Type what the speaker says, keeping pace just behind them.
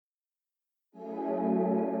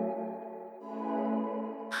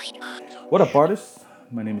What up, artists?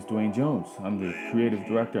 My name is Dwayne Jones. I'm the creative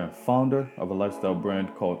director and founder of a lifestyle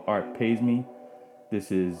brand called Art Pays Me.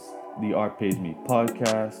 This is the Art Pays Me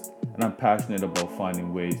podcast, and I'm passionate about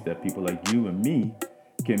finding ways that people like you and me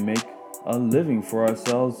can make a living for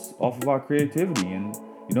ourselves off of our creativity. And,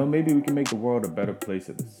 maybe we can make the world a better place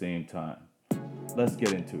at the same time. Let's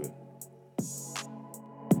get into it.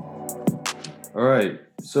 All right.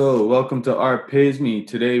 So, welcome to Art Pays Me.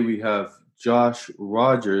 Today we have Josh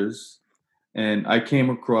Rogers. And I came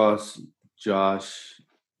across Josh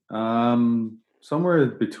somewhere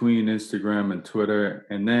between Instagram and Twitter.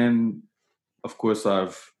 And then, of course,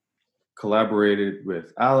 I've collaborated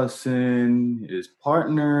with Allison, his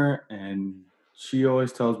partner, and she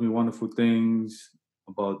always tells me wonderful things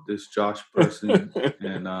about this Josh person.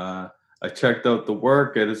 And I checked out the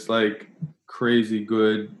work, and it's like crazy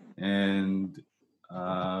good. And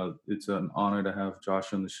it's an honor to have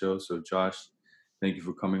Josh on the show. So, Josh, thank you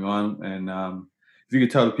for coming on. And if you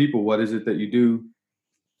could tell the people what is it that you do,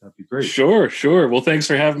 that'd be great. Sure. Well, thanks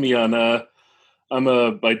for having me on.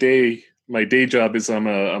 My day job is I'm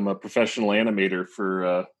a professional animator for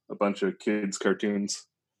a bunch of kids cartoons,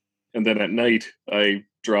 and then at night I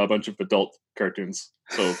draw a bunch of adult cartoons.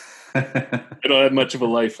 So I don't have much of a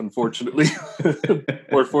life, unfortunately,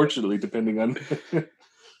 or fortunately, depending on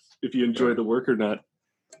if you enjoy the work or not.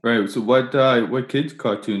 Right. So what kids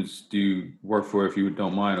cartoons do you work for, if you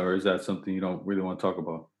don't mind, or is that something you don't really want to talk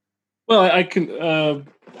about? Well, I can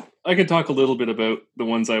talk a little bit about the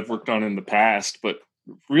ones I've worked on in the past, but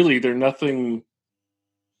really they're nothing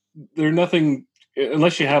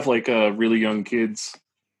unless you have like really young kids,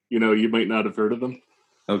 you might not have heard of them.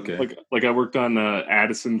 Okay. Like I worked on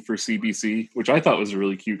Addison for CBC, which I thought was a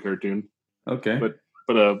really cute cartoon. Okay.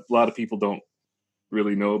 But a lot of people don't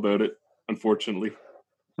really know about it, unfortunately.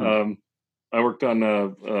 I worked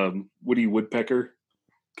on Woody Woodpecker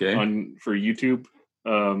for YouTube.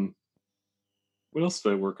 What else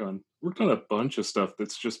did I work on? Worked on a bunch of stuff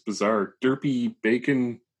that's just bizarre. Derpy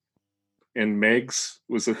Bacon and Megs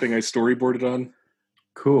was the thing I storyboarded on.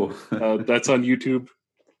 Cool. That's on YouTube.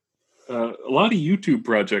 A lot of YouTube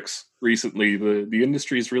projects recently. The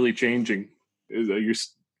industry is really changing. We're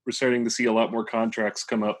starting to see a lot more contracts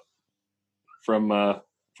come up from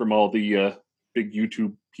all the big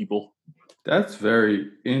YouTube people. That's very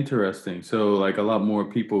interesting. So, like a lot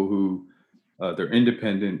more people who they're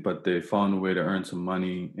independent, but they found a way to earn some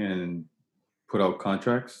money and put out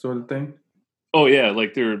contracts, sort of thing. Oh yeah,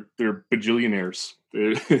 like they're bajillionaires.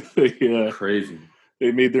 Crazy.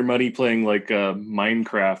 They made their money playing like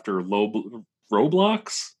Minecraft or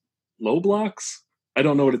Roblox. I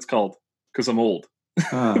don't know what it's called because I'm old.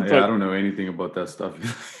 Yeah, I don't know anything about that stuff.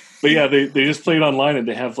 But yeah, they just play it online, and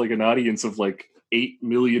they have like an audience of like 8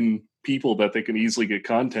 million people that they can easily get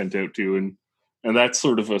content out to, and that's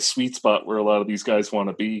sort of a sweet spot where a lot of these guys want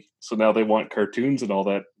to be. So now they want cartoons and all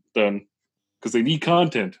that done because they need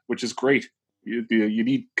content, which is great. You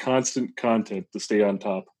need constant content to stay on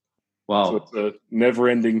top. Wow. So it's a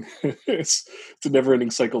never-ending it's a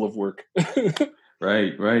never-ending cycle of work.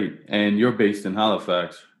 Right. And you're based in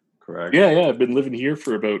Halifax, correct? Yeah. I've been living here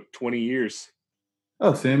for about 20 years.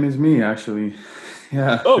 Oh, same as me, actually.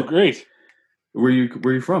 Yeah. Oh, great. Where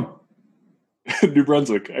you from? New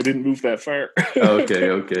Brunswick. I didn't move that far. Okay.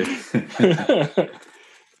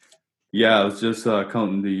 Yeah, I was just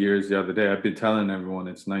counting the years the other day. I've been telling everyone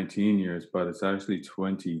it's 19 years, but it's actually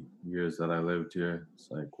 20 years that I lived here. It's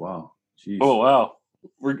like, wow. Jeez. Oh, wow.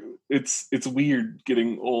 It's weird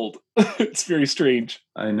getting old. It's very strange.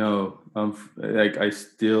 I know. I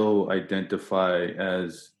still identify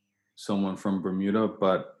as someone from Bermuda,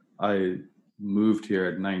 but I moved here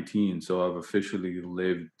at 19, so I've officially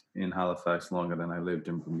lived in Halifax longer than I lived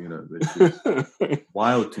in Bermuda, which is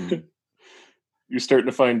wild to me. You're starting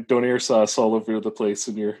to find donair sauce all over the place,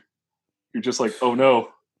 and you're just like, oh no.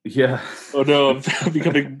 Yeah. Oh no, I'm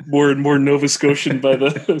becoming more and more Nova Scotian by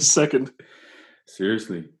the second.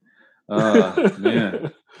 Seriously.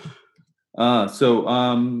 Man. So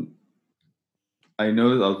I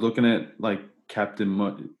know I was looking at like Captain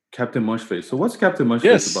Mushface. So what's Captain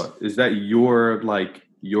Mushface about? Is that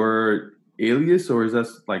your alias, or is that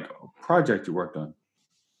like a project you worked on?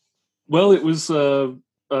 Well, it was I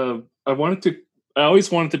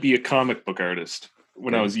always wanted to be a comic book artist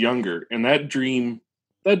when I was younger, and that dream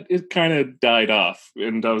it kind of died off,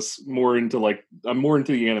 and I'm more into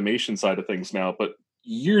the animation side of things now. But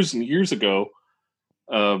years and years ago,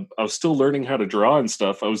 I was still learning how to draw and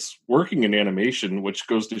stuff. I was working in animation, which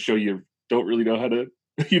goes to show you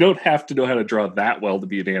you don't have to know how to draw that well to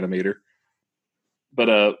be an animator. But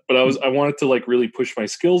I wanted to like really push my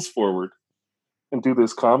skills forward and do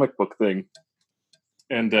this comic book thing.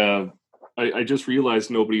 and I just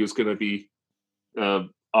realized nobody was going to be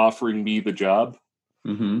offering me the job.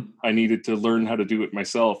 Mm-hmm. I needed to learn how to do it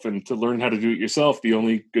myself, and to learn how to do it yourself, the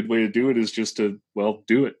only good way to do it is just to, well,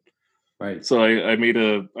 do it. Right. So I made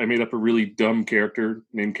up a really dumb character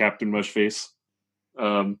named Captain Mushface.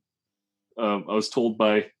 I was told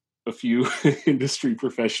by a few industry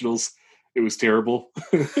professionals it was terrible.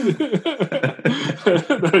 that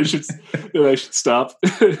I should stop,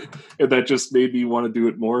 and that just made me want to do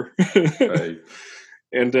it more. Right.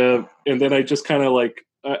 And then I just kind of like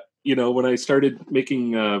when I started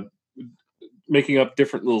making up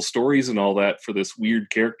different little stories and all that for this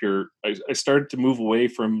weird character, I started to move away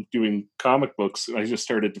from doing comic books, and I just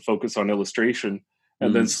started to focus on illustration.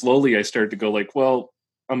 And then slowly I started to go like, well,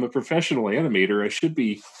 I'm a professional animator. I should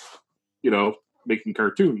be, making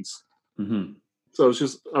cartoons. Mm-hmm. So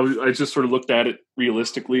I just sort of looked at it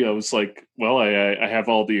realistically. I was like, well, I have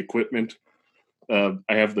all the equipment. I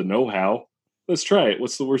have the know-how. Let's try it.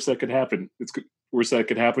 What's the worst that could happen? Worst that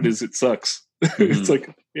could happen is it sucks. Mm-hmm. It's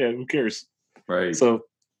like, yeah, who cares? Right. So,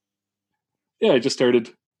 yeah, I just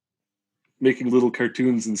started making little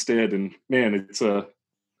cartoons instead, and man, it's a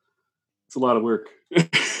lot of work.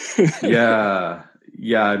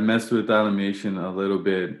 Yeah, I messed with animation a little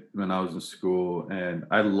bit when I was in school, and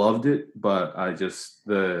I loved it, but I just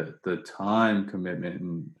the time commitment,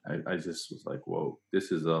 and I just was like, whoa,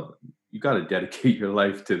 this is you got to dedicate your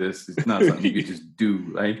life to this. It's not something you could just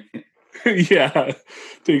do, right? Yeah, it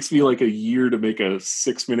takes me like a year to make a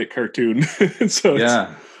 6-minute cartoon. So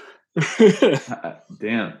yeah,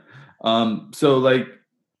 damn. So like,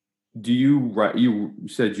 do you write? You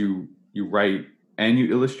said you write and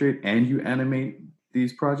you illustrate and you animate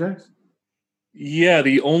these projects? Yeah,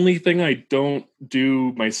 the only thing I don't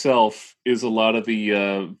do myself is a lot of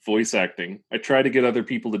the voice acting. I try to get other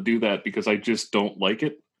people to do that because I just don't like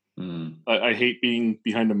it. I hate being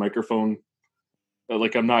behind a microphone.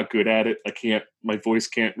 Like, I'm not good at it. My voice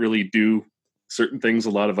can't really do certain things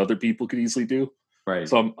a lot of other people could easily do. Right.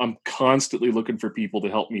 So I'm constantly looking for people to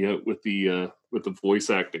help me out with the voice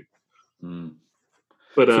acting.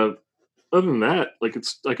 But other than that, like,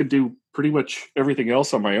 I could do pretty much everything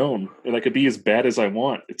else on my own, and I could be as bad as I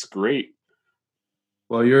want. It's great.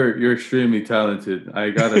 Well, you're extremely talented.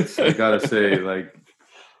 I gotta say, like,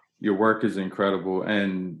 your work is incredible,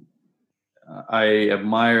 and I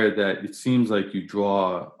admire that. It seems like you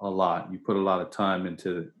draw a lot. You put a lot of time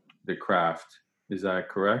into the craft. Is that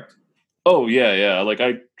correct? Oh yeah. Like,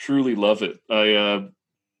 I truly love it.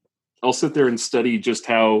 I'll sit there and study just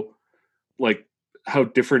how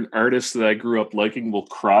different artists that I grew up liking will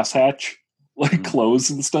crosshatch like clothes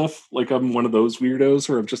and stuff. Like, I'm one of those weirdos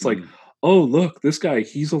where I'm just like, oh, look, this guy,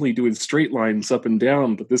 he's only doing straight lines up and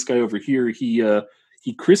down, but this guy over here, he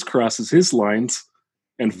crisscrosses his lines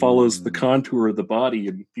and follows the contour of the body,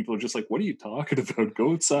 and people are just like, what are you talking about?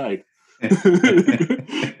 Go outside.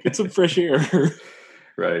 Get some fresh air.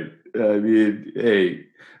 Right. I mean, hey,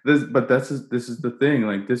 this is the thing.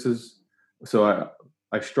 Like, so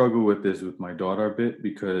I struggle with this with my daughter a bit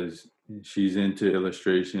because she's into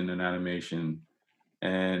illustration and animation,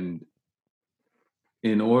 and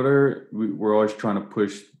we're always trying to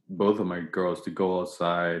push both of my girls to go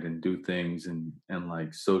outside and do things and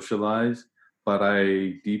like socialize. But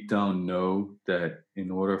I deep down know that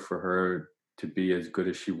in order for her to be as good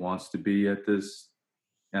as she wants to be at this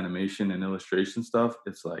animation and illustration stuff,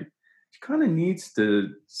 it's like she kind of needs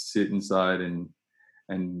to sit inside and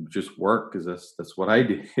just work, because that's what I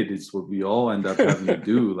did. It's what we all end up having to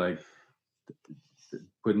do, like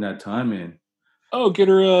putting that time in. Oh, get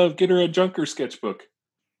her a Junker sketchbook.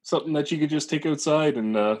 Something that you could just take outside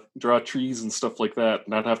and draw trees and stuff like that,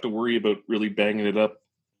 not have to worry about really banging it up.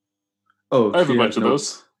 Oh, I have a bunch of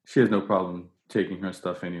those. She has no problem taking her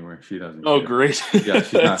stuff anywhere. She doesn't. Oh, care. great!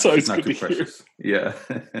 Yeah, she's not too precious. Hear.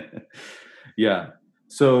 Yeah, yeah.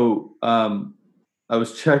 So I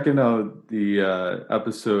was checking out the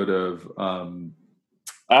episode of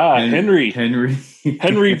Henry Henry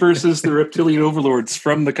versus the reptilian overlords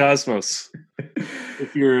from the cosmos.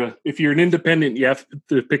 If you're an independent, you have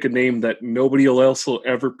to pick a name that nobody else will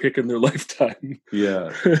ever pick in their lifetime.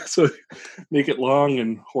 Yeah. So make it long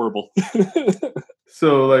and horrible.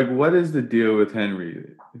 So, like, what is the deal with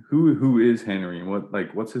Henry? Who is Henry?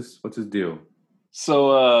 What's his deal?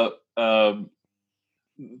 So the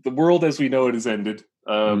world as we know it has ended.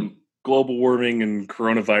 Global warming and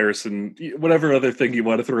coronavirus and whatever other thing you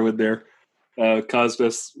want to throw in there caused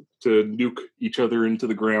us to nuke each other into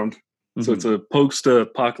the ground. So it's a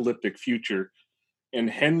post-apocalyptic future. And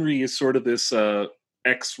Henry is sort of this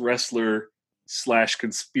ex-wrestler /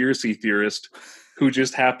 conspiracy theorist who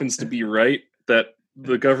just happens to be right that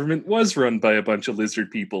the government was run by a bunch of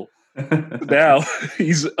lizard people. Now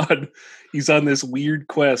he's on this weird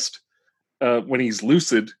quest when he's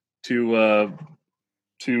lucid to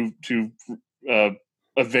uh,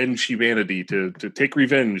 avenge humanity, to take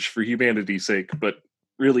revenge for humanity's sake. But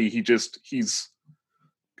really, he's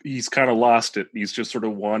kind of lost it. He's just sort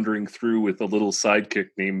of wandering through with a little sidekick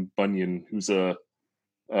named Bunyan, who's a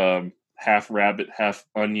half rabbit, half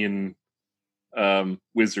onion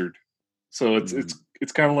wizard. So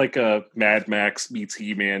it's kind of like a Mad Max meets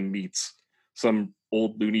He-Man meets some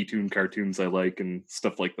old Looney Tune cartoons I like and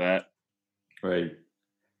stuff like that. Right.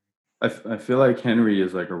 I feel like Henry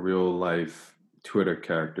is like a real life Twitter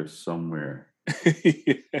character somewhere.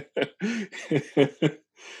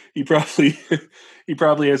 he probably he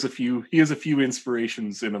probably has a few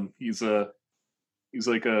inspirations in him. He's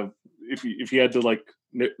like a if you had to like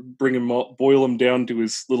bring him boil him down to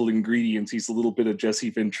his little ingredients, he's a little bit of Jesse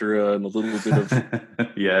Ventura and a little bit of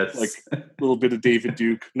yes, like a little bit of David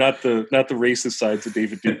Duke, not the racist sides of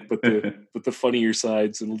David Duke, but the funnier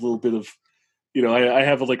sides, and a little bit of, I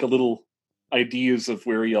have like a little ideas of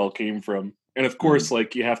where he all came from. And of course,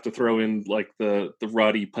 like you have to throw in like the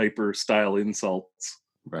Roddy Piper style insults.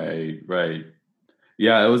 Right.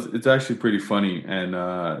 Yeah, it's actually pretty funny, and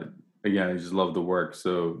again, I just love the work.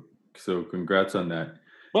 So congrats on that.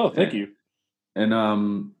 Well, thank you.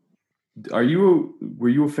 And were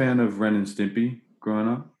you a fan of Ren and Stimpy growing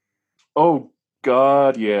up? Oh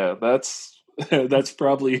God, yeah. That's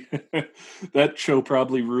probably that show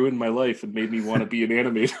probably ruined my life and made me want to be an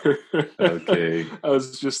animator. Okay. I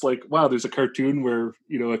was just like, wow, there's a cartoon where,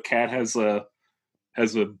 a cat has a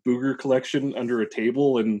booger collection under a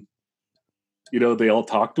table, and they all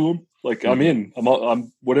talk to him. Like, I'm in.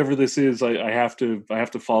 I'm whatever this is, I have to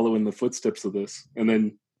follow in the footsteps of this. And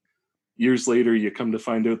then years later you come to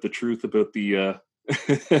find out the truth about the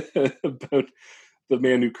about the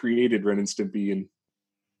man who created Ren and Stimpy, and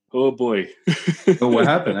oh boy. Oh, what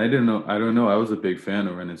happened? I don't know. I was a big fan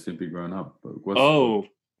of Ren and Stimpy growing up. But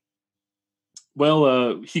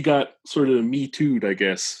well, he got sort of Me Too'd, I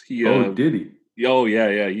guess. Did he? Oh,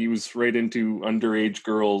 yeah. He was right into underage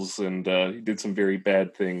girls, and he did some very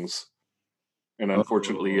bad things. And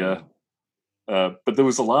unfortunately, but there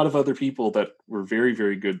was a lot of other people that were very,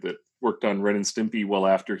 very good that worked on Ren and Stimpy well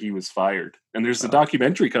after he was fired. And there's a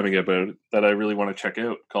documentary coming about it that I really want to check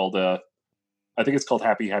out called, I think it's called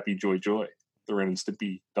Happy, Happy, Joy, Joy, the Ren and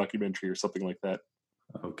Stimpy documentary or something like that.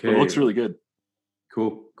 Okay. But it looks really good.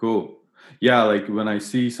 Cool. Yeah, like when I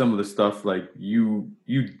see some of the stuff, like you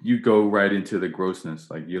go right into the grossness.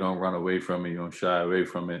 Like you don't run away from it, you don't shy away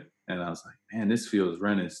from it. And I was like, man, this feels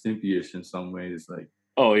Ren and Stimpy-ish in some ways. Like,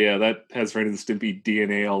 oh yeah, that has Ren and Stimpy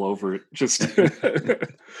DNA all over it. Just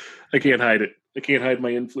I can't hide it. I can't hide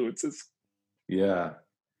my influences. Yeah.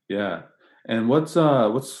 And what's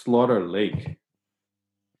Slaughter Lake?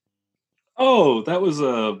 Oh, that was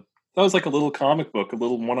like a little comic book, a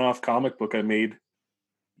little one-off comic book I made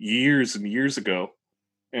years and years ago,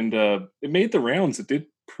 and it made the rounds. It did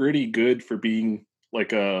pretty good for being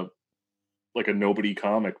like a nobody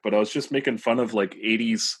comic, but I was just making fun of like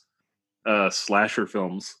 80s slasher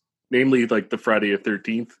films, namely like the Friday the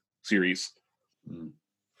 13th series.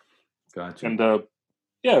 Gotcha. And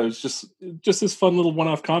yeah, it was just this fun little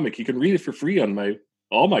one-off comic. You can read it for free on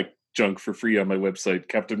all my junk for free on my website,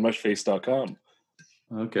 CaptainMushface.com.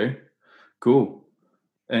 Okay, cool.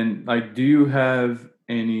 And like, do you have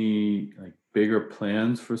any like bigger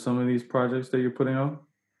plans for some of these projects that you're putting out?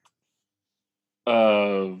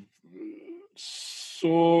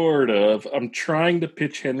 Sort of. I'm trying to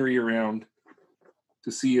pitch Henry around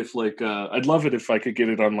to see if like I'd love it if I could get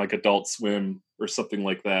it on like Adult Swim or something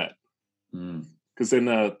like that. Because then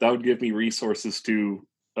that would give me resources to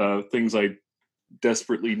things I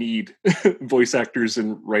desperately need: voice actors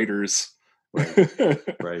and writers.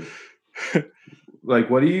 Right. Like,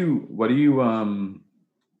 what are you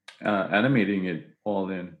animating it all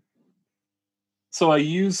in? So I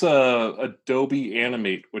use Adobe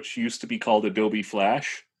Animate, which used to be called Adobe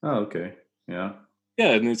Flash. Oh, okay. Yeah,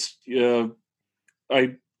 and it's it's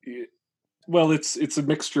a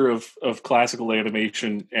mixture of classical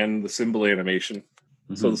animation and the symbol animation.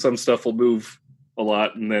 So some stuff will move a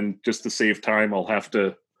lot, and then just to save time, I'll have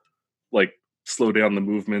to like slow down the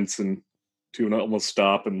movements and to almost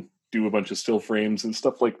stop and do a bunch of still frames and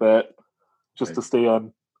stuff like that, just to stay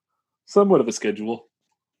on somewhat of a schedule.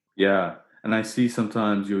 Yeah, and I see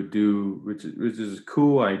sometimes you'll do, which is a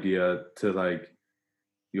cool idea, to like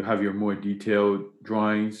you have your more detailed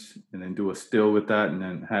drawings and then do a still with that, and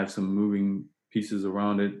then have some moving pieces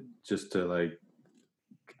around it, just to like,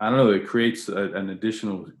 I don't know, it creates an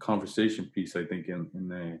additional conversation piece, I think,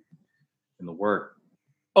 in the work.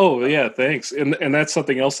 Oh yeah, thanks. And that's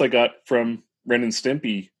something else I got from Ren and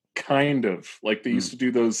Stimpy. Kind of like they used Mm. to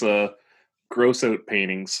do those gross out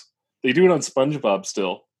paintings. They do it on SpongeBob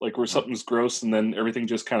still, like where Oh. something's gross and then everything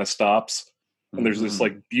just kind of stops, and there's this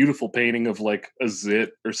like Mm. beautiful painting of like a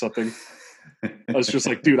zit or something. I was just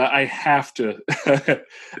like, dude, I have to,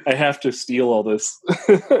 I have to steal all this.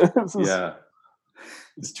 Yeah.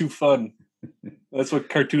 It's too fun. That's what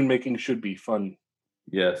cartoon making should be, fun.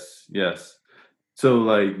 Yes. Yes. So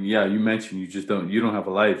like, yeah, you mentioned you don't have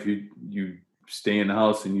a life. You stay in the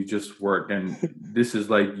house and you just work, and this is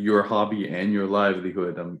like your hobby and your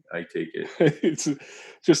livelihood. I take it. It's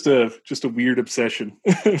just a weird obsession.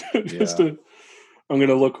 just Yeah. a, I'm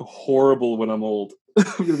gonna look horrible when I'm old.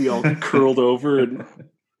 I'm gonna be all curled over and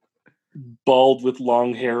bald with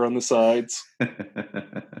long hair on the sides.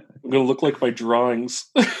 I'm gonna look like my drawings.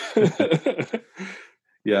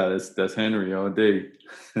 Yeah, that's Henry all day.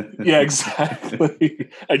 Yeah, exactly.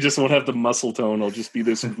 I just won't have the muscle tone. I'll just be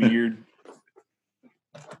this weird.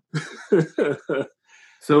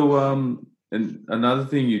 So, and another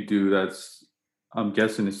thing you do that's, I'm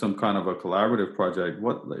guessing, is some kind of a collaborative project.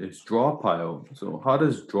 What is Drawpile? So, how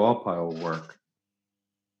does Drawpile work?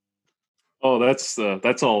 Oh, that's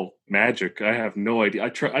all magic. I have no idea. I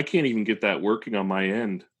can't even get that working on my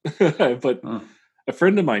end. But Huh. a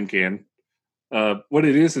friend of mine can. What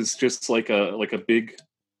it is just like a big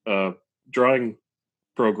uh, drawing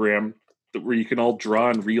program where you can all draw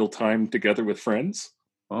in real time together with friends.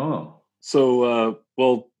 Oh, So,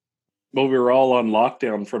 while we were all on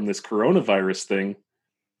lockdown from this coronavirus thing,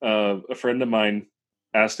 a friend of mine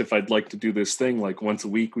asked if I'd like to do this thing. Like once a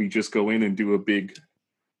week, we just go in and do a big,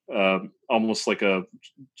 almost like a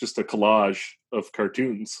just a collage of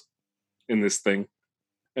cartoons in this thing.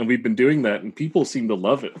 And we've been doing that, and people seem to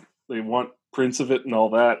love it. They want prints of it and all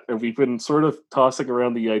that. And we've been sort of tossing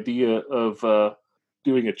around the idea of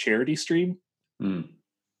doing a charity stream, hmm.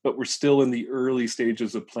 but we're still in the early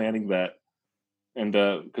stages of planning that, and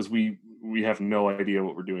because we have no idea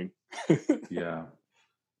what we're doing. Yeah,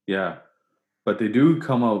 yeah. But they do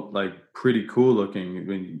come out like pretty cool looking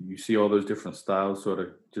when you see all those different styles, sort of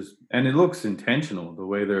just, and it looks intentional the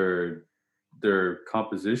way their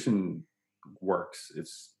composition works.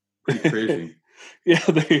 It's pretty crazy. Yeah,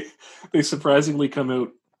 they surprisingly come out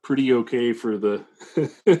pretty okay for the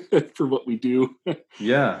for what we do.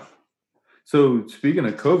 Yeah. So speaking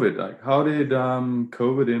of COVID, like how did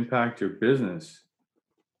COVID impact your business?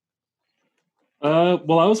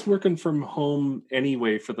 Well, I was working from home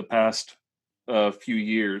anyway for the past few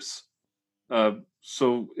years, uh,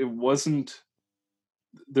 so it wasn't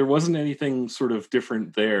there wasn't anything sort of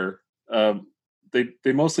different there. Um,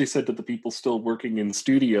 they mostly said to the people still working in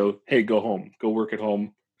studio, "Hey, go home, go work at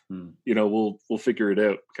home. Hmm. You know, we'll figure it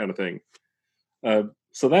out," kind of thing. Uh,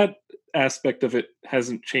 so that aspect of it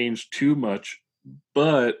hasn't changed too much,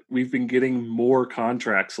 but we've been getting more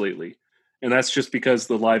contracts lately. And that's just because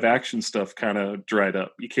the live action stuff kind of dried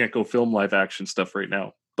up. You can't go film live action stuff right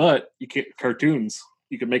now, but you can cartoons.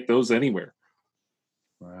 You can make those anywhere.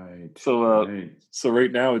 Right, So, right. so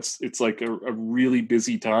right now it's like a really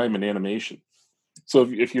busy time in animation. So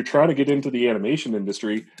if you're trying to get into the animation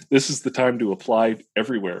industry, this is the time to apply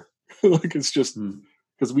everywhere. Like it's just Hmm.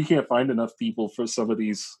 because we can't find enough people for some of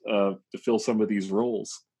these to fill some of these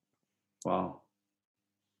roles. Wow.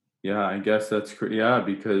 Yeah, I guess yeah,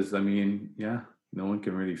 because I mean, yeah, no one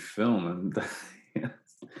can really film, and yeah,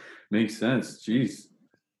 makes sense. Jeez.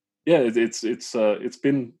 Yeah, it's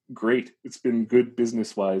been great. It's been good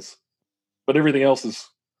business wise, but everything else is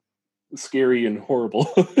scary and horrible.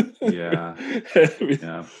 Yeah, I mean,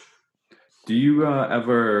 yeah. Do you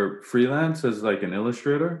ever freelance as like an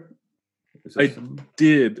illustrator? Is that I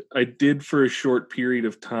something? I did for a short period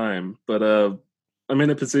of time, but I'm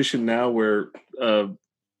in a position now where uh,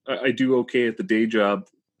 I do okay at the day job.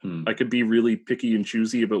 I Hmm. could be really picky and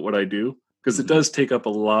choosy about what I do because it Hmm. does take up a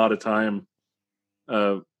lot of time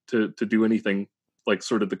uh, to do anything like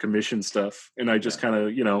sort of the commission stuff. And I just Yeah. kind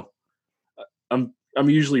of I'm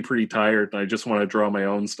usually pretty tired and I just want to draw my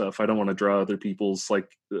own stuff. I don't want to draw other people's. Like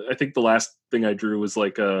I think the last thing I drew was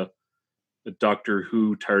like a Doctor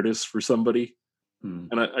Who TARDIS for somebody, Hmm.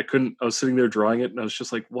 and I couldn't. I was sitting there drawing it, and I was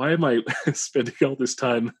just like, why am I spending all this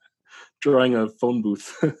time drawing a phone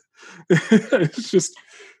booth? It's just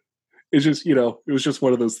it was just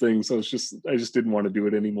one of those things. I just didn't want to do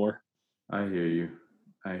it anymore. I hear you.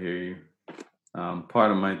 I hear you.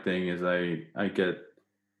 Part of my thing is I get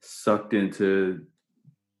sucked into,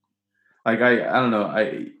 like, I don't know,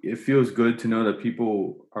 I it feels good to know that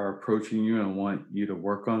people are approaching you and want you to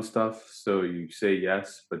work on stuff. So you say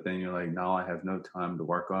yes, but then you're like, now I have no time to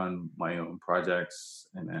work on my own projects,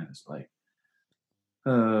 and then it's like,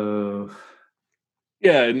 Uh,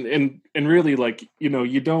 Yeah, and really, like,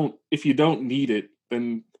 you don't if you don't need it,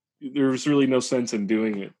 then there's really no sense in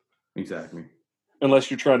doing it exactly. unless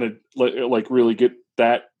you're trying to like really get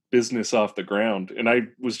that business off the ground. And I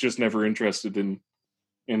was just never interested in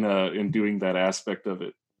doing that aspect of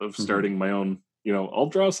it, of Hmm. starting my own, I'll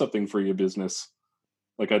draw something for you business.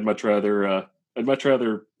 Like I'd much rather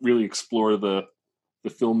really explore the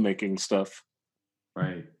filmmaking stuff.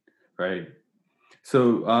 Right, right.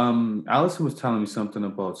 So, Allison was telling me something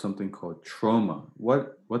about something called trauma.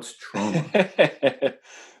 What's trauma?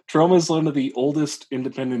 Troma is one of the oldest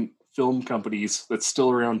independent film companies that's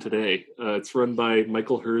still around today. It's run by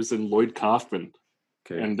Michael Hers and Lloyd Kaufman,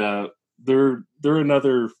 Okay. and they're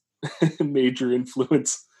another major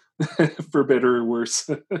influence, for better or worse,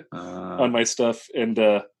 on Uh, my stuff. And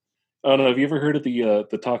I don't know. Have you ever heard of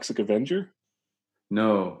the Toxic Avenger?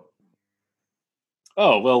 no.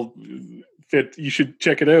 Oh well, Fit, you should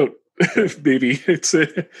check it out, Okay. baby.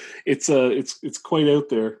 It's quite out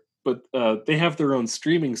there. But they have their own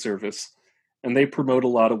streaming service, and they promote a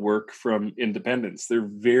lot of work from independents. They're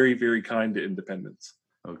very very kind to independents.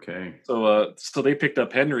 Okay. So they picked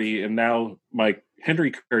up Henry, and now my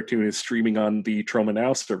Henry cartoon is streaming on the Troma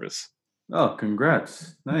Now service. Oh,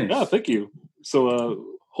 congrats. Yeah, Nice. thank you.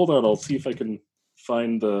 So hold on, I'll see if I can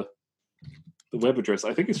find the web address.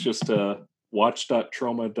 I think it's just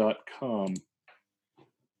watch.trauma.com.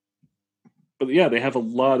 But yeah, they have a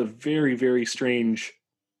lot of very very strange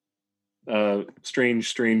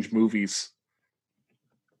movies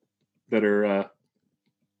that are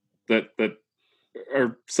that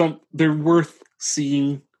are they're worth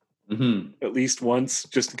seeing Hmm. at least once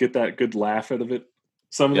just to get that good laugh out of it.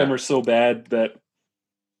 Some of them Yeah. are so bad that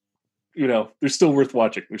they're still worth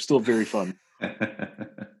watching. They're still very fun.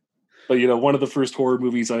 But one of the first horror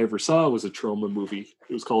movies I ever saw was a trauma movie.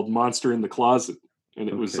 It was called Monster in the Closet, and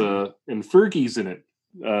it was Okay. and Fergie's in it.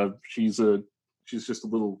 She's just a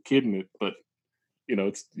little kid in it, but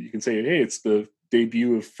it's you can say, hey, it's the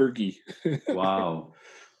debut of Fergie. Wow.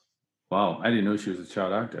 Wow. I didn't know she was a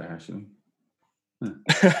child actor, actually.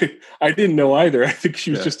 Huh. I didn't know either. I think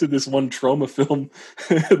she was Yeah. just in this one trauma film,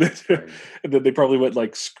 that, Right. and then they probably went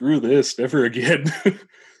like, "Screw this, never again."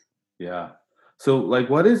 Yeah. So, like,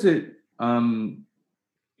 what is it?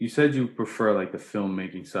 You said you prefer like the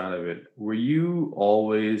filmmaking side of it. Were you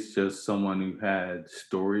always just someone who had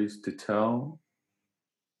stories to tell,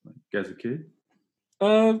 like, as a kid?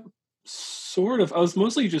 uh, sort of. I was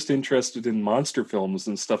mostly just interested in monster films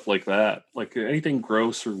and stuff like that. Like anything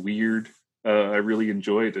gross or weird, I really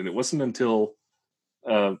enjoyed. And it wasn't until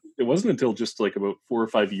just like about 4 or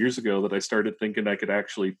 5 years ago that I started thinking I could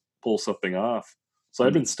actually pull something off. So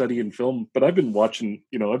I've been Hmm. studying film, but I've been watching.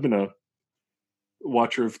 I've been a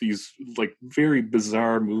watcher of these like very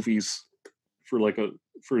bizarre movies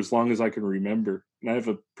for as long as I can remember, and I have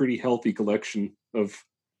a pretty healthy collection of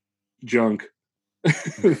junk.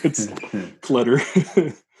 It's clutter.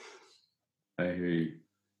 I hear you.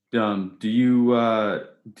 Do you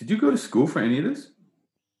did you go to school for any of this?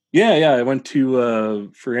 Yeah, yeah. I went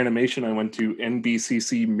to for animation. I went to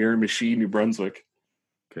NBCC Miramichi, New Brunswick,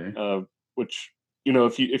 Okay. uh, which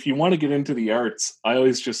if you want to get into the arts, I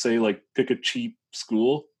always just say like pick a cheap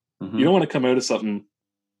school. You don't Mm-hmm. want to come out of something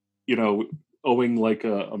you know owing like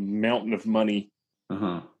a mountain of money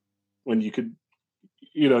Uh-huh. when you could.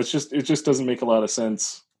 It just doesn't make a lot of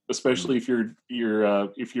sense, especially if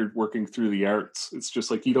you're working through the arts. It's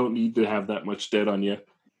just like you don't need to have that much debt on you,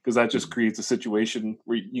 because that just creates a situation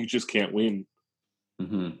where you just can't win.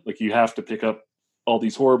 Mm-hmm. Like you have to pick up all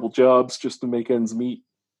these horrible jobs just to make ends meet.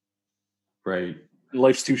 Right.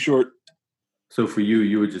 Life's too short. So for you,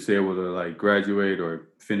 you were just able to like graduate or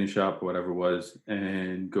finish up whatever it was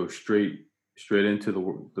and go straight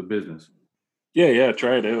into the business. Yeah, yeah,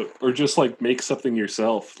 try it out, or just like make something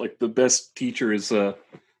yourself. Like the best teacher is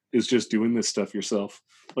just doing this stuff yourself.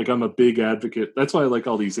 Like I'm a big advocate. That's why I like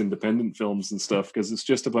all these independent films and stuff, because it's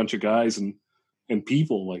just a bunch of guys and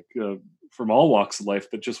people like from all walks of life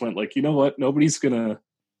that just went like, you know what? Nobody's gonna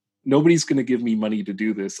give me money to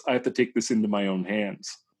do this. I have to take this into my own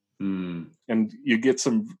hands, Mm, and you get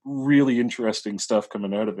some really interesting stuff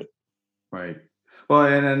coming out of it. right. Well,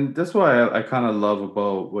 and that's why I kind of love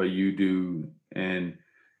about what you do, and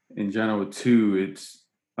in general too. It's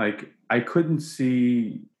like I couldn't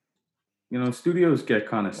see, studios get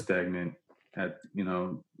kind of stagnant at,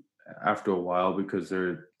 after a while because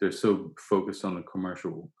they're so focused on the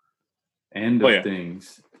commercial end Oh of yeah,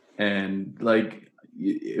 things, and like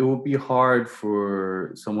it will be hard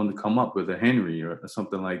for someone to come up with a Henry or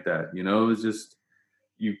something like that. It's just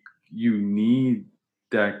you you need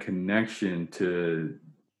that connection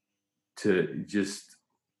to just,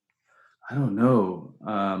 I don't know.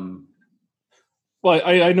 Well,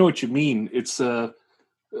 I know what you mean. It's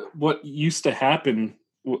what used to happen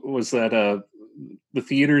was that the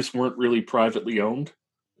theaters weren't really privately owned,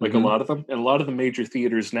 like a Mhm, lot of them, and a lot of the major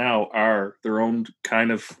theaters now are they're owned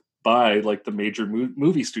kind of by like the major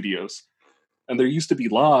movie studios. And there used to be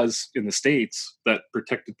laws in the states that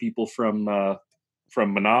protected people from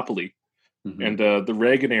monopoly, mhm, and the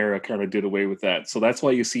Reagan era kind of did away with that. So that's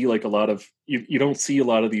why you see like a lot of you don't see a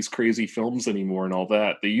lot of these crazy films anymore and all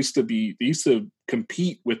that. They used to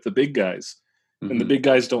compete with the big guys, and the mhm, big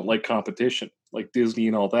guys don't like competition, like Disney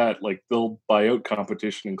and all that. Like they'll buy out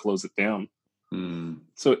competition and close it down. mm,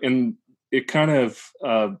 So and it kind of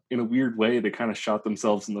in a weird way they kind of shot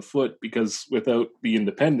themselves in the foot, because without the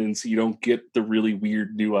independence you don't get the really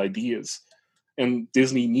weird new ideas, and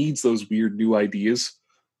Disney needs those weird new ideas.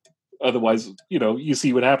 Otherwise, you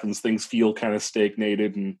see what happens. Things feel kind of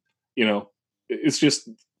stagnated, and it's just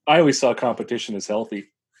I always saw competition as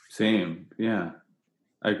healthy. same. Yeah,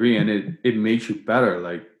 I agree, and it makes you better.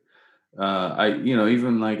 Like, I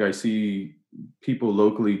even like I see people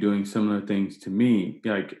locally doing similar things to me.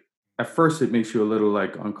 Like at first, it makes you a little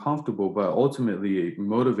like uncomfortable, but ultimately, it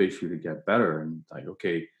motivates you to get better. And like,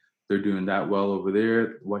 okay, they're doing that well over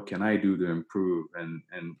there. What can I do to improve? And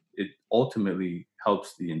it ultimately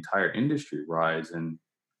helps the entire industry rise, and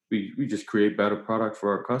we just create better product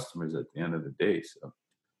for our customers at the end of the day. So,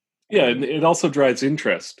 Yeah, and it also drives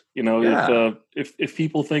interest. yeah, If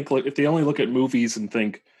people think, like, if they only look at movies and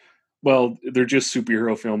think, well, they're just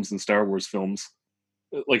superhero films and Star Wars films.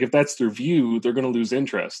 Like if that's their view, they're going to lose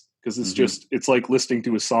interest, because hmm, it's like listening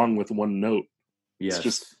to a song with one note.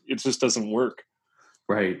 yes. It just doesn't work.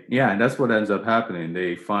 Right. Yeah, and that's what ends up happening.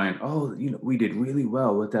 They find, oh, we did really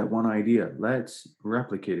well with that one idea. Let's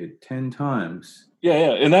replicate it 10 times. Yeah,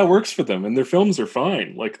 yeah, and that works for them, and their films are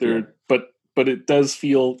fine. Like Yeah. but it does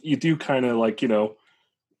feel, you do kind of like,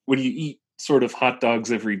 when you eat sort of hot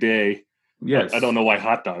dogs every day. I don't Yes. know why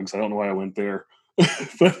hot dogs. I don't know why I went there,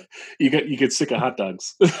 but you get sick of hot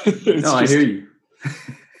dogs. No, It's I hear just you.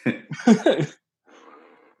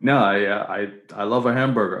 No, I love a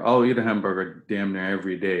hamburger. I'll eat a hamburger damn near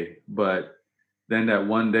every day. But then that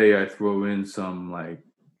one day I throw in some like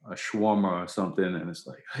a shawarma or something, and it's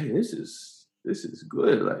like, hey, this is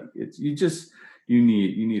good. Like it's you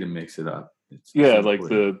need to mix it up. It's yeah, like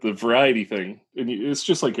important. the variety thing, and it's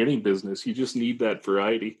just like any business. You just need that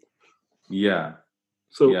variety. Yeah.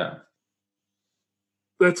 So Yeah.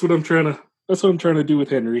 that's what I'm trying to do with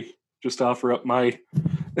Henry. Just offer up my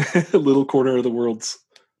little corner of the world's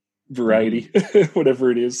Hmm. variety,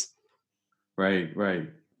 whatever it is. Right, right.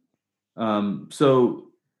 So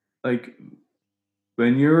like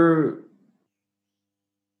when you're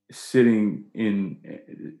sitting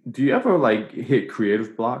in, do you ever like hit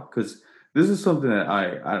creative block? Because this is something that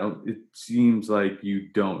I don't. It seems like you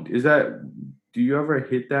don't. Do you ever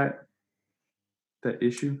hit that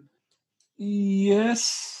issue?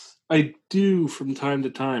 Yes, I do from time to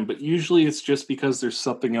time, but usually it's just because there's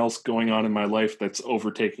something else going on in my life that's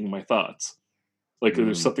overtaking my thoughts. Like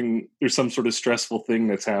Mm, there's some sort of stressful thing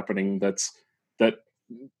that's happening that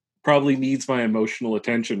probably needs my emotional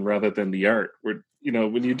attention rather than the art. Where,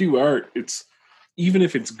 when you do art, it's, even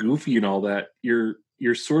if it's goofy and all that, you're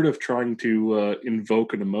sort of trying to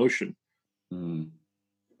invoke an emotion, mm,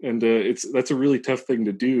 and it's that's a really tough thing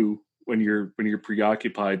to do when you're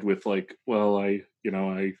preoccupied with, like, well, I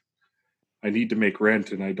need to make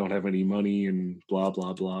rent and I don't have any money and blah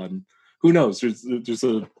blah blah, and who knows, there's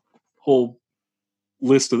a whole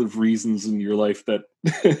list of reasons in your life that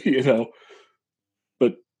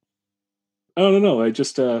but I don't know. I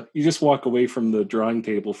just you just walk away from the drawing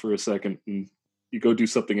table for a second and you go do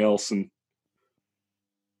something else, and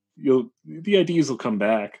the ideas will come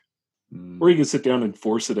back. Or mm, you can sit down and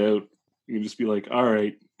force it out. You can just be like, all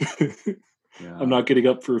right, I'm yeah. not getting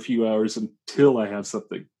up for a few hours until I have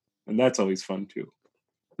something. And that's always fun too.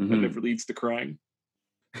 That never Hmm. leads to crying.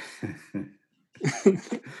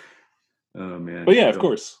 Oh But man. yeah, of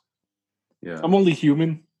course. Yeah. I'm only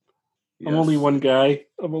human. I'm only Yes. one guy.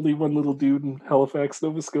 I'm only one little dude in Halifax,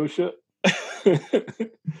 Nova Scotia.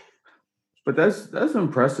 But that's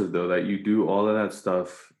impressive though that you do all of that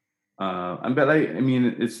stuff. I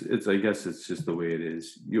mean it's I guess it's just the way it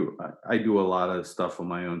is. I do a lot of stuff on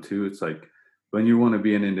my own too. It's like when you want to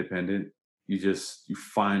be an independent, you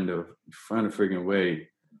find a friggin' way.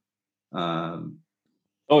 Um,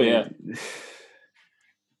 Oh yeah. and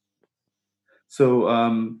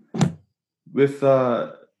so with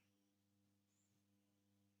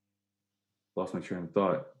lost my train of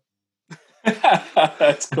thought.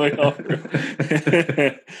 That's going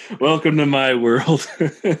on. Welcome to my world.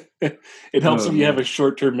 It helps Oh if you have a man.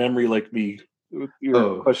 short-term memory like me. With your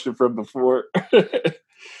Oh, question from before.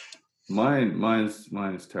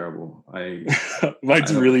 mine's terrible. I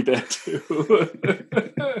Mine's don't. really bad too.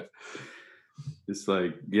 It's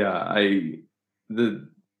like, yeah, the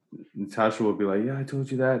Natasha will be like, yeah, I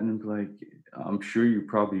told you that, and I'd be like, I'm sure you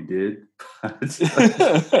probably did.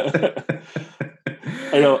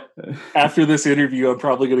 I know. After this interview, I'm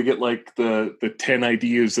probably going to get like the 10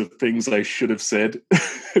 ideas of things I should have said.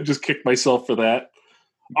 Just kick myself for that.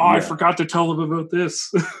 Oh, I Yeah, forgot to tell them about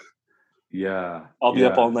this. yeah, I'll be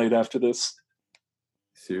up yeah. all night after this.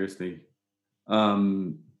 Seriously.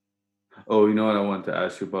 Um. Oh, you know what I wanted to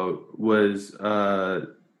ask you about was the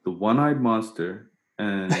one-eyed monster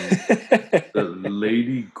and the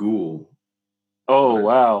Lady Ghoul. Oh, What?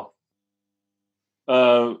 wow.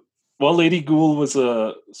 Uh, well, Lady Ghoul was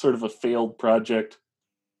a sort of a failed project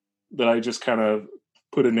that I just kind of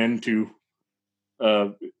put an end to.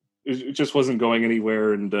 It just wasn't going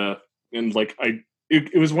anywhere, and like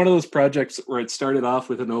it was one of those projects where it started off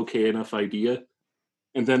with an okay enough idea,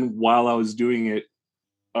 and then while I was doing it,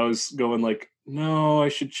 I was going like, no, I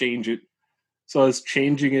should change it. So I was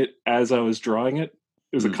changing it as I was drawing it.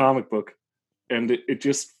 It was a Hmm. comic book, and it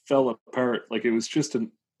just fell apart. Like it was just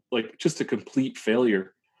a complete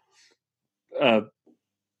failure. Uh,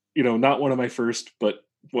 not one of my first, but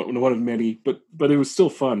one of many. But it was still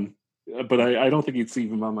fun. But I don't think it's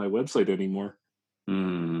even on my website anymore.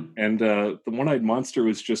 Hmm. And the one-eyed monster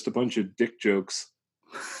was just a bunch of dick jokes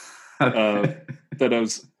uh, Okay. that I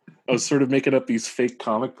was sort of making up these fake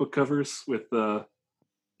comic book covers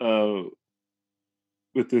uh,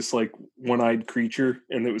 with this like one-eyed creature,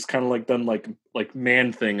 and it was kind of like done like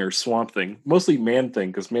Man Thing or Swamp Thing, mostly Man Thing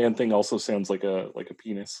because Man Thing also sounds like a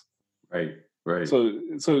penis. Right. Right. So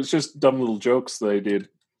it's just dumb little jokes that I did,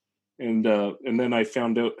 and then I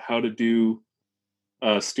found out how to do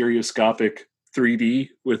stereoscopic 3D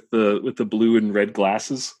with the blue and red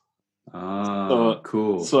glasses. Ah, So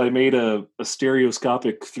cool. so I made a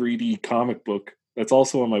stereoscopic 3D comic book that's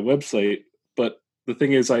also on my website. But the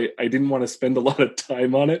thing is, I didn't want to spend a lot of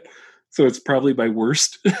time on it, so it's probably my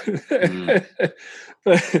worst. Hmm.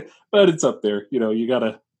 but it's up there. You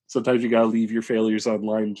gotta sometimes you gotta leave your failures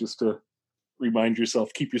online just to remind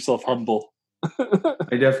yourself, keep yourself humble.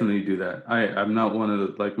 I definitely do that. I'm not one of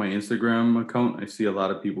the, like my Instagram account. I see a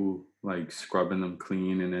lot of people like scrubbing them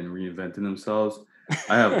clean and then reinventing themselves.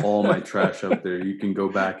 I have all my trash up there. You can go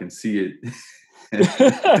back and see it.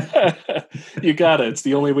 You gotta. It's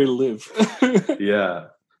the only way to live. Yeah.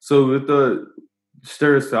 So with the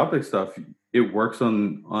stereoscopic stuff, it works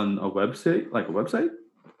on a website, like a website?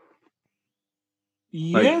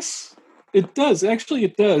 Like, Yes, it does. Actually,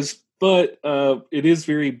 it does, but it is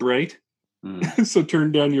very bright. mm, So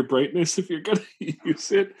turn down your brightness if you're gonna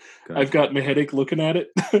use it. I've gotcha. gotten a headache looking at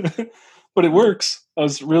it, but it Right. works. I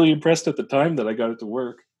was really impressed at the time that I got it to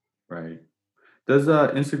work. Right. Does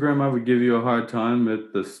Instagram ever give you a hard time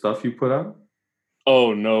with the stuff you put out?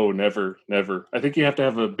 Oh no, never, never. I think you have to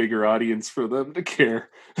have a bigger audience for them to care.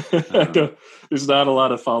 Uh, There's not a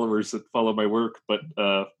lot of followers that follow my work, but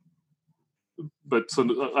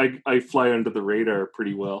so I fly under the radar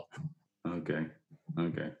pretty well. okay.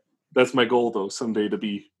 Okay. That's my goal, though, someday to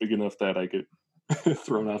be big enough that I get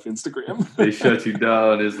thrown off Instagram. They shut you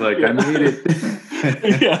down. It's like, I Yeah,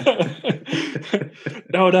 made yeah. it.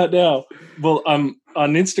 No, not now. Well, on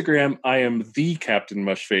Instagram, I am the Captain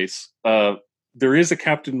Mushface. There is a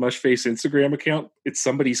Captain Mushface Instagram account. It's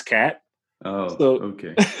somebody's cat, Oh, so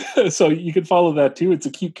okay. so you can follow that too. It's a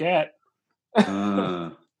cute cat.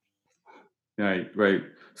 Uh, right, right.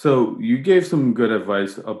 So you gave some good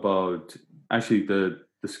advice about actually the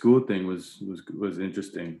school thing was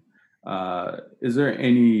interesting. Is there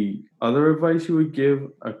any other advice you would give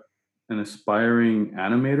an aspiring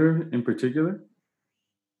animator in particular?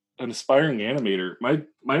 An aspiring animator. My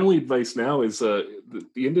only advice now is the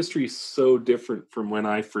industry is so different from when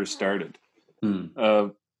I first started. Hmm. Uh,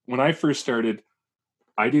 when I first started,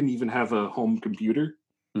 I didn't even have a home computer.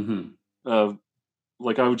 Mm-hmm. Uh,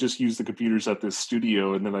 like I would just use the computers at this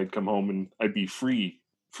studio, and then I'd come home and I'd be free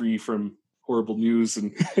from horrible news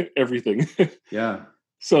and everything. Yeah.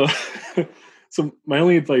 So, so my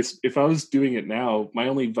only advice, if I was doing it now, my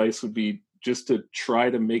only advice would be just to try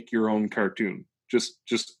to make your own cartoon. Just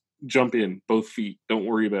jump in both feet. Don't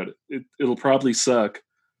worry about it. It'll probably suck,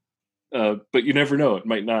 but you never know. It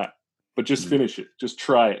might not. But just Mm-hmm. finish it. Just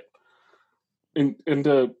try it. And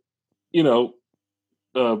you know,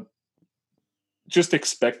 uh, just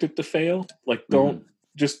expect it to fail. Like don't Mm-hmm.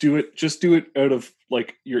 just do it. Just do it out of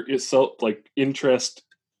like your itself, like interest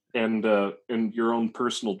and your own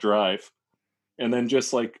personal drive. and then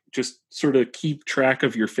just sort of keep track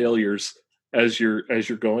of your failures as you're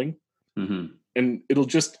going, Mm-hmm. and it'll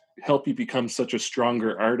just help you become such a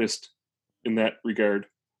stronger artist in that regard.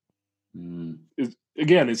 Mm.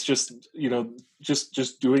 Again, it's just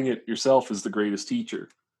just doing it yourself is the greatest teacher.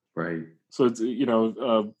 Right. So it's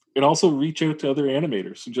and also reach out to other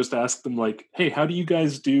animators and just ask them like, hey, how do you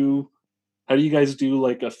guys do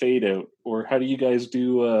like a fade out, or how do you guys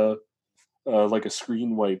do like a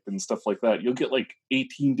screen wipe and stuff like that? You'll get like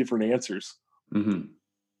 18 different answers. Mm-hmm.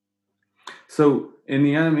 So in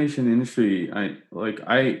the animation industry, I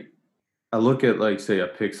look at like say a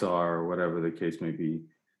Pixar or whatever the case may be,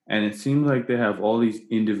 and it seems like they have all these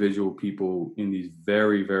individual people in these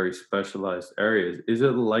very, very specialized areas. Is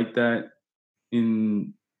it like that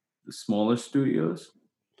in the smaller studios?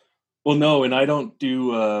 Well, no, and I don't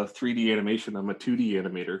do 3D animation. I'm a 2D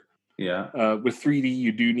animator. Yeah. With 3D,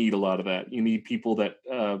 you do need a lot of that. You need people that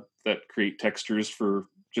create textures for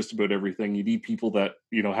just about everything. You need people that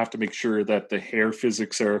have to make sure that the hair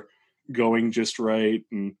physics are going just right,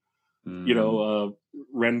 and Mm.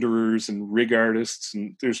 renderers and rig artists,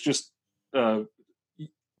 and there's just uh,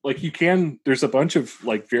 like there's a bunch of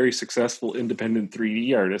like very successful independent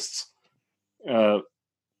 3D artists, uh,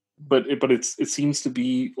 it seems to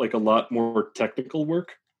be like a lot more technical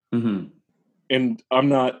work, Mm-hmm. and I'm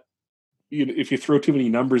not. If you throw too many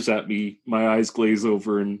numbers at me, my eyes glaze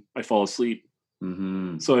over and I fall asleep.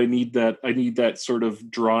 Mm-hmm. So I need that sort of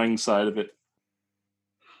drawing side of it.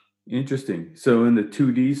 Interesting. So in the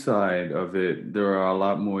 2D side of it, there are a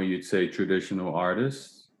lot more, you'd say, traditional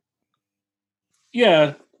artists.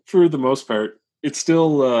 Yeah, for the most part, it's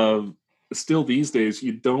still these days.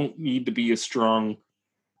 You don't need to be a strong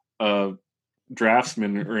uh,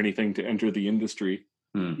 draftsman or anything to enter the industry.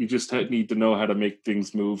 Hmm. You just need to know how to make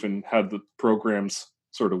things move and how the programs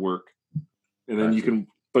sort of work, and then you Gotcha. can.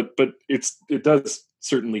 But it does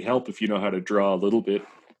certainly help if you know how to draw a little bit.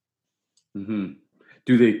 Mm-hmm.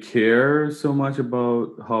 Do they care so much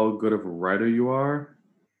about how good of a writer you are?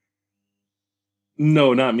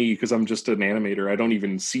 No, not me, because I'm just an animator. I don't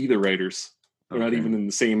even see the writers. They're not Okay, even in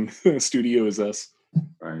the same studio as us.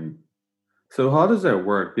 right. So how does that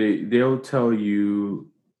work? They'll tell you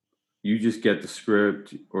you just get the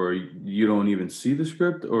script, or you don't even see the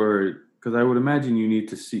script, or because I would imagine you need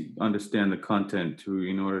to see understand the content to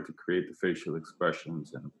in order to create the facial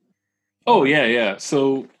expressions and all Oh that yeah, kind of yeah. stuff.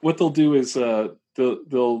 So what they'll do is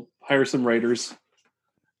they'll hire some writers,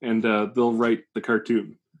 and they'll write the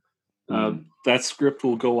cartoon. Hmm. That script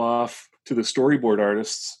will go off to the storyboard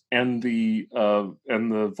artists and the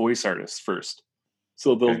voice artists first.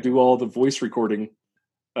 So they'll Okay. do all the voice recording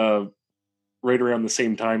uh, right around the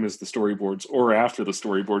same time as the storyboards, or after the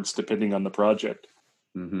storyboards, depending on the project.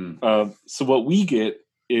 Hmm. So what we get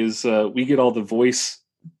is we get all the voice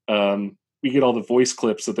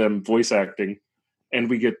clips of them voice acting, and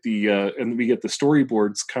we get the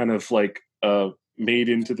storyboards kind of like made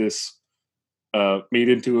into this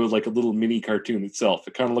like a little mini cartoon itself.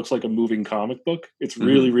 It kind of looks like a moving comic book. It's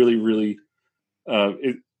really, Hmm. really, really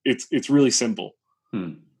it's really simple.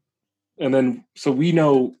 Hmm. And then so we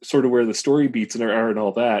know sort of where the story beats are and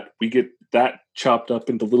all that. We get that chopped up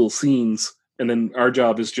into little scenes, and then our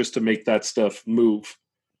job is just to make that stuff move.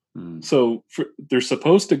 Hmm. So they're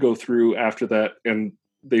supposed to go through after that, and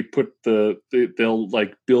they'll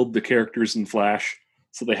like build the characters in Flash,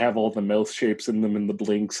 so they have all the mouth shapes in them and the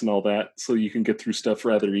blinks and all that, so you can get through stuff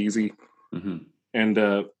rather easy. Hmm. Then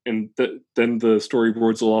the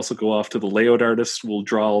storyboards will also go off to the layout artist. Will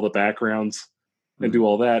draw all the backgrounds and do Hmm.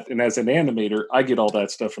 all that. And as an animator, I get all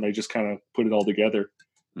that stuff and I just kind of put it all together.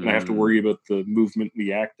 And I have to worry Hmm. about the movement and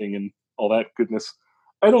the acting and all that goodness.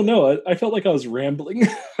 I don't know. I felt like I was rambling.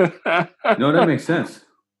 No, that makes sense.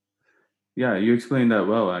 Yeah, you explained that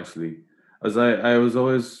well, actually. As I was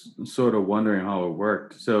always sort of wondering how it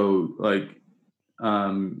worked. So, like,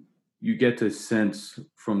 um, you get to sense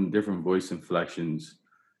from different voice inflections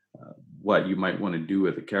uh, what you might want to do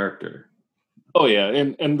with a character. Oh yeah,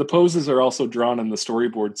 and the poses are also drawn in the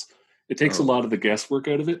storyboards. It takes a Oh, lot of the guesswork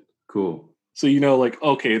out of it. cool. So like,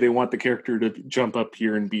 okay, they want the character to jump up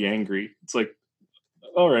here and be angry. It's like,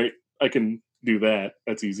 all right, I can do that.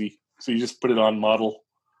 That's easy. So you just put it on model.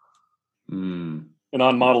 Mm, And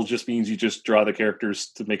on model just means you just draw the characters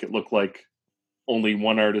to make it look like only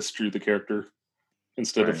one artist drew the character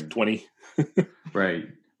instead of right, 20. right.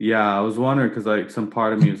 Yeah, I was wondering because like some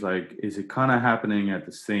part of me is like, is it kind of happening at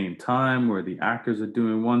the same time where the actors are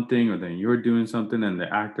doing one thing, or then you're doing something, and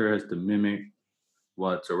the actor has to mimic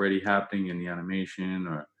what's already happening in the animation,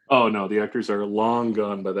 or Oh no, the actors are long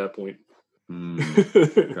gone by that point.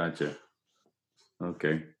 mm, gotcha.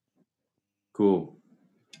 Okay, cool.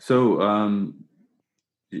 So,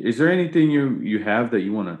 Is there anything you have that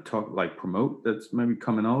you want to promote that's maybe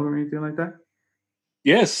coming out or anything like that?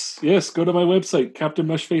 Yes, go to my website,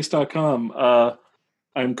 captainmushface.com.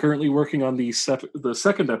 I'm currently working on the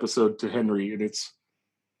second episode to Henry, and it's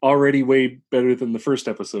already way better than the first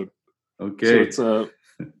episode. Okay. So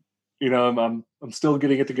it's I'm still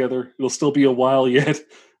getting it together. It'll still be a while yet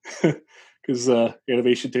because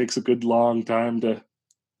animation takes a good long time to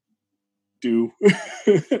do.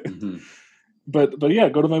 Mm-hmm. But yeah,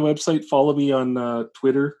 go to my website. Follow me on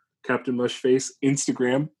Twitter, Captain Mushface,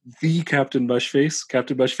 Instagram, the Captain Mushface.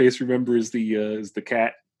 Captain Mushface, remember, is the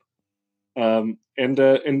cat. And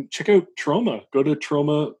check out Troma. Go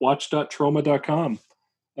to watch.troma.com.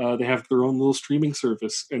 They have their own little streaming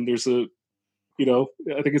service, and there's I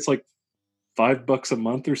think it's like $5 a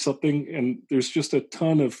month or something, and there's just a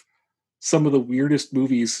ton of some of the weirdest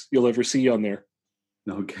movies you'll ever see on there.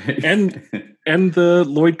 Okay. And the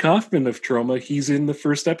Lloyd Kaufman of Troma, he's in the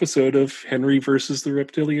first episode of Henry versus the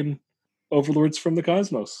Reptilian Overlords from the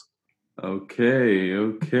Cosmos. Okay.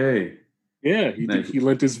 Yeah, he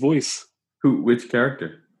lent his voice. Which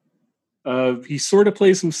character? He sort of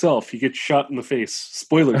plays himself. He gets shot in the face.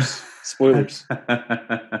 Spoilers.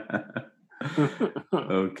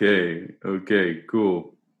 Okay,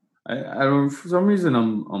 cool. I don't, for some reason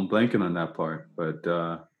I'm blanking on that part, but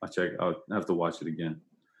I'll have to watch it again.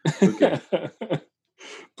 Okay.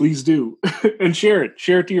 Please do. And share it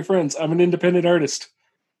to your friends. I'm an independent artist.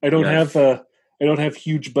 I don't have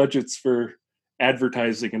huge budgets for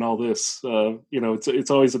advertising and all this.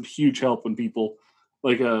 It's always a huge help when people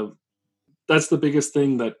that's the biggest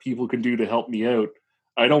thing that people can do to help me out.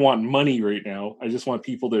 I don't want money right now. I just want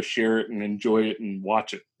people to share it and enjoy it and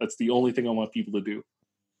watch it. That's the only thing I want people to do.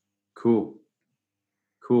 Cool.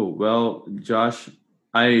 Well, Josh,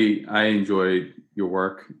 I enjoyed your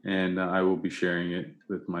work, and I will be sharing it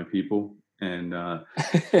with my people. And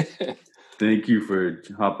thank you for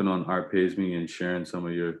hopping on Art Pays Me and sharing some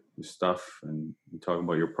of your stuff and talking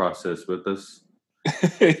about your process with us.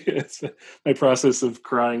 It's my process of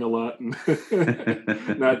crying a lot and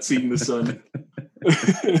not seeing the sun,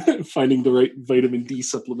 finding the right vitamin D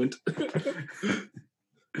supplement.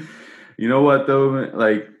 You know what though?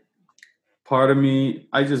 Part of me,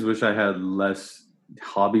 I just wish I had less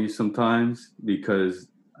hobbies sometimes, because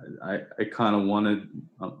I kind of wanted.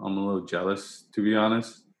 I'm a little jealous, to be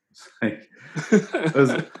honest. Every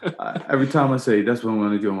time I say that's what I'm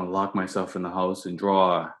going to do, I'm going to lock myself in the house and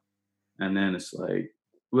draw. And then it's like,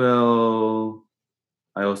 well,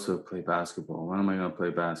 I also play basketball. When am I going to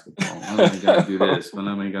play basketball? When am I going to do this? When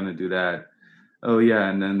am I going to do that? Oh, yeah.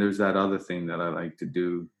 And then there's that other thing that I like to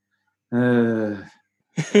do. That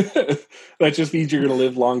just means you're going to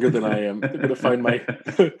live longer than I am. They're going to find my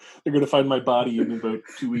body in about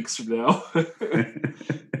 2 weeks from now.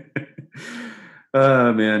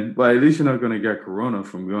 Man. Well, at least you're not going to get corona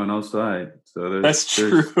from going outside. So that's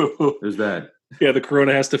true. There's that. Yeah, the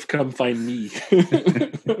corona has to come find me. I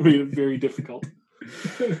mean, it's very difficult.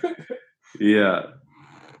 Yeah.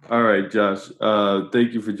 All right, Josh.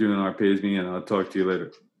 Thank you for joining Art Pays Me, and I'll talk to you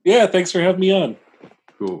later. Yeah, thanks for having me on.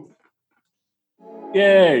 Cool.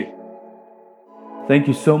 Yay. Thank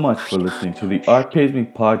you so much for listening to the Art Pays Me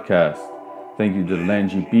podcast. Thank you to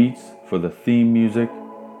Langy Beats for the theme music.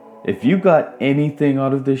 If you got anything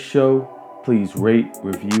out of this show, please rate,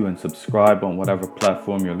 review, and subscribe on whatever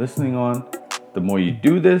platform you're listening on. The more you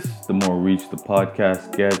do this, the more reach the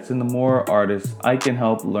podcast gets, and the more artists I can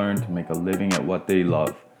help learn to make a living at what they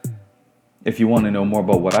love. If you want to know more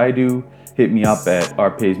about what I do, hit me up at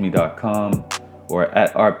artpaysme.com or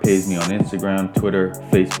at artpaysme on Instagram, Twitter,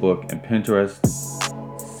 Facebook, and Pinterest.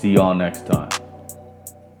 See y'all next time.